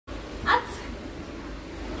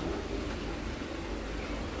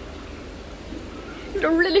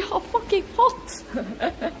really hot, fucking hot.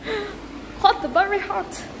 Hot, very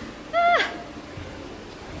hot.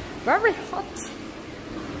 Very hot.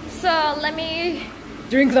 So let me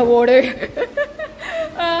drink the water.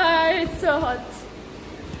 It's so hot.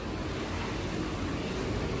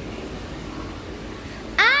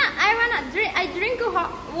 I drink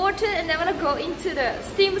hot water and I wanna go into the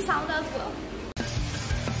steam sauna as well.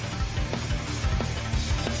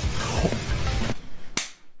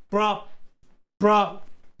 Bruh.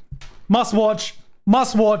 Must watch,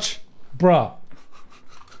 bruh.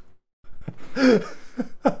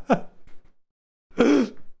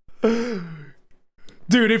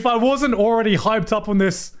 Dude, if I wasn't already hyped up on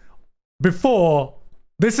this before,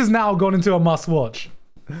 this has now gone into a must watch.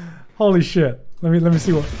 Holy shit. Let me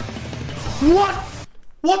see what. What?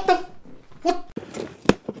 What the? What?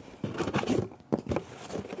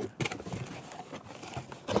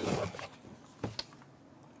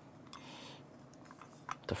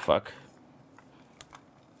 The fuck?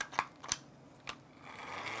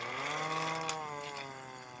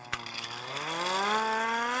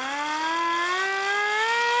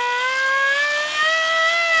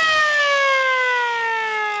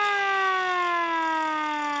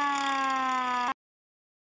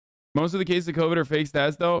 Most of the cases of COVID are fake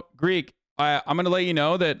stats, though. Greek, I'm gonna let you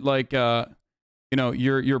know that, like, you know,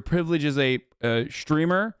 your privilege as a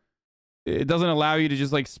streamer, it doesn't allow you to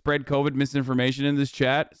just like spread COVID misinformation in this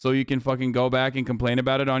chat, so you can fucking go back and complain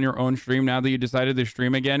about it on your own stream now that you decided to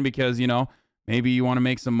stream again because, you know, maybe you want to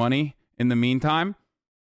make some money in the meantime.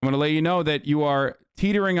 I'm gonna let you know that you are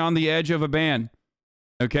teetering on the edge of a ban.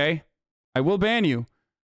 Okay, I will ban you.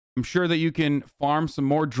 I'm sure that you can farm some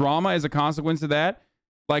more drama as a consequence of that.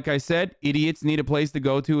 Like I said, idiots need a place to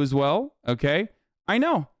go to as well, okay? I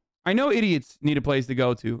know idiots need a place to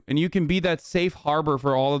go to, and you can be that safe harbor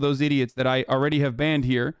for all of those idiots that I already have banned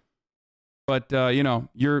here. But, you know,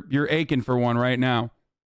 you're aching for one right now.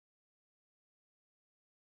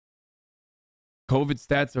 COVID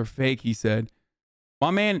stats are fake, he said.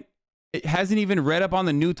 My man, it hasn't even read up on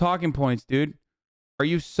the new talking points, dude. Are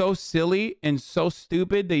you so silly and so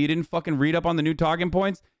stupid that you didn't fucking read up on the new talking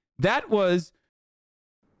points? That was...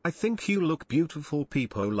 I think you look beautiful,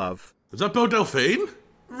 people love. Is that about Delphine?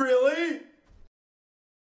 Really?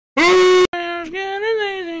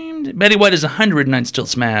 Betty White is 100 and I'd still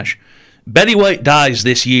smash. Betty White dies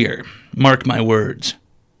this year. Mark my words.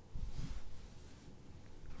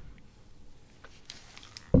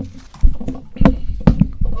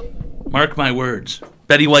 Mark my words.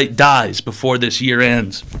 Betty White dies before this year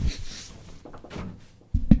ends.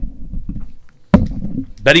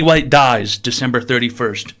 Betty White dies December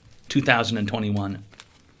 31st, 2021.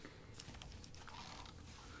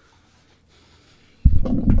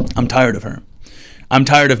 I'm tired of her. I'm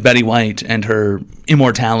tired of Betty White and her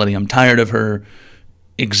immortality. I'm tired of her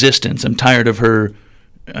existence. I'm tired of her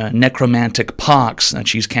necromantic pox that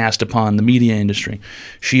she's cast upon the media industry.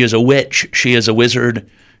 She is a witch. She is a wizard.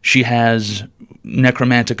 She has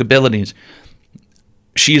necromantic abilities.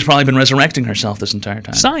 She's probably been resurrecting herself this entire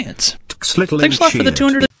time. Science. Thanks a lot for the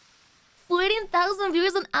 200. 14,000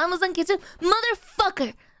 viewers on Amazon Kitchen,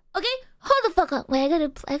 motherfucker. Okay, hold the fuck up. Wait,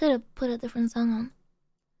 I gotta put a different song on.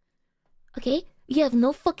 Okay, you have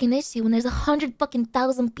no fucking issue when there's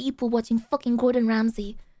 100,000 people watching fucking Gordon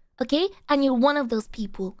Ramsay. Okay, and you're one of those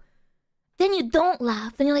people. Then you don't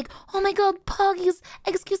laugh. Then you're like, oh my god, Poggy's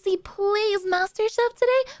XQC, please, MasterChef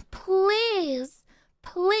today, please.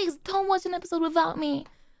 Please don't watch an episode without me.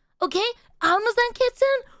 Okay? Amazon Kitchen?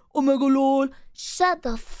 Oh my god, lol. Shut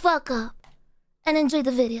the fuck up. And enjoy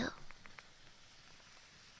the video.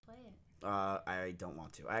 Play it. I don't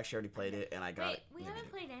want to. I actually already played it and I got it. We haven't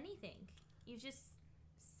played anything. You've just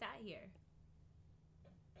sat here.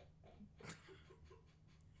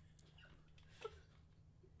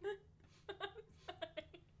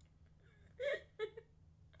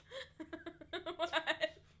 What?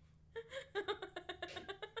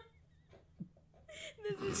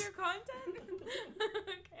 This is your content?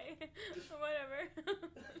 Okay, whatever.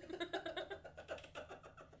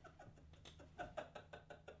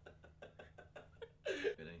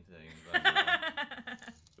 Fitting thing, but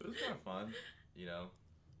it was kind of fun, you know.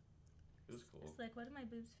 It was cool. It's like, what do my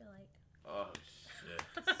boobs feel like? Oh shit!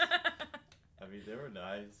 I mean, they were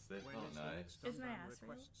nice. They felt nice. Is my ass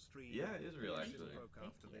real? Yeah, it is real actually.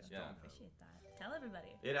 Thank you. Yeah. I appreciate that. Tell everybody.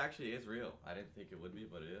 It actually is real. I didn't think it would be,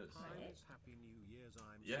 but it is. Right?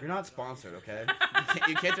 Yeah. You're not sponsored, okay?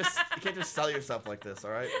 you can't just sell yourself like this,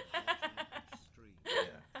 all right? Yeah.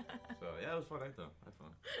 So yeah, it was fun. I thought. I had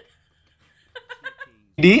fun.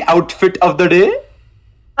 The outfit of the day.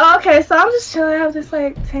 Okay, so so I'm just chilling. I have this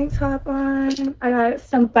like tank top on. I got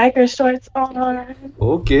some biker shorts on.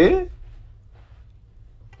 Okay.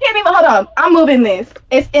 Can't even hold on. I'm moving this.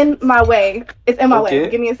 It's in my way. It's in my way.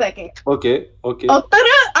 Give me a second. Okay. I'm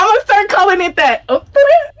gonna start calling it that.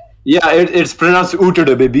 Yeah, it's pronounced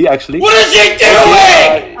Utuda, baby, actually. What is he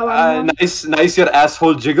doing? Nice your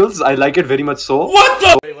asshole jiggles. I like it very much so. What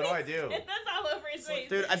the? Wait, what do I do? That's all over his face.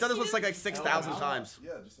 Dude, I've done this once like 6,000 times.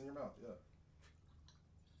 Yeah, just in your mouth, yeah.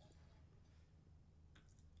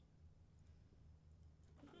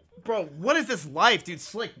 Bro, what is this life, dude?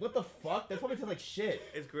 Slick, what the fuck? That probably tastes like shit.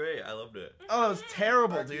 It's great. I loved it. Oh, it was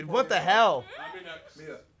terrible, dude. What the hell?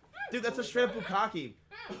 Dude, that's a straight up bukkake.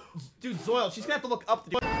 Dude, Zoil, she's gonna have to look up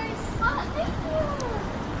the. Oh, thank you.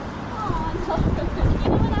 Oh, no. You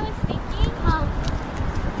know what I was thinking?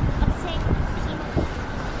 I'm saying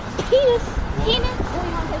penis. Penis.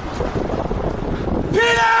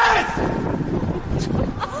 Penis!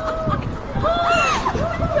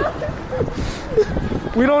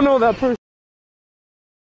 We don't know that person.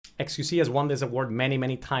 XQC has won this award many,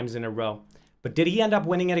 many times in a row. But did he end up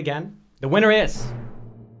winning it again? The winner is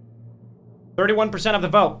 31% of the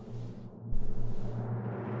vote.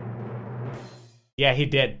 Yeah, he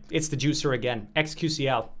did. It's the juicer again.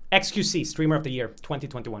 XQCL. XQC, Streamer of the Year,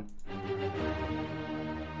 2021.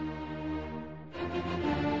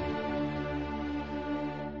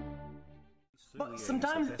 But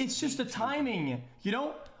sometimes it's just the timing, you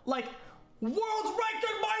know? Like, world's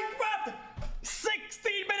record Minecraft!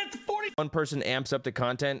 16 minutes 40. One person amps up the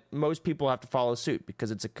content, most people have to follow suit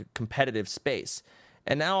because it's a competitive space.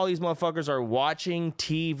 And now all these motherfuckers are watching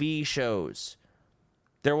TV shows.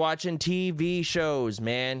 They're watching TV shows,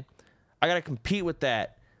 man. I gotta compete with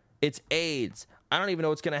that. It's AIDS. I don't even know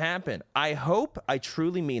what's gonna happen. I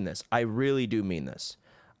truly mean this. I really do mean this.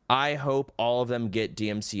 I hope all of them get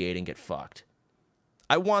DMCA'd and get fucked.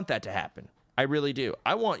 I want that to happen. I really do.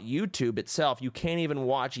 I want YouTube itself. You can't even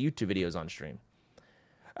watch YouTube videos on stream.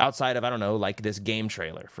 Outside of, I don't know, like this game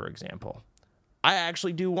trailer, for example. I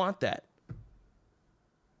actually do want that.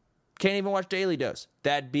 Can't even watch Daily Dose.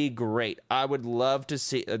 That'd be great. I would love to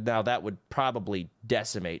see. Now, that would probably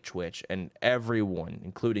decimate Twitch, and everyone,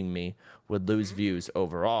 including me, would lose views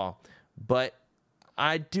overall. But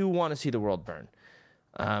I do want to see the world burn.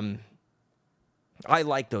 I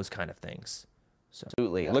like those kind of things. So.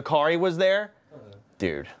 Absolutely. Yeah. Lakari was there.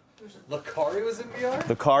 Dude. Lakari was in VR?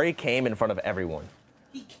 Lakari came in front of everyone.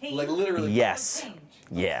 He came? Like literally? Yes.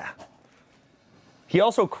 Yeah. He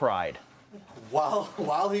also cried.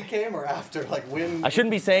 While he came or after? Like when? I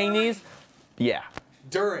shouldn't be saying these. Yeah.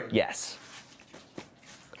 During? Yes.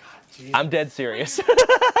 God, I'm dead serious.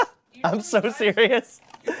 I'm so serious.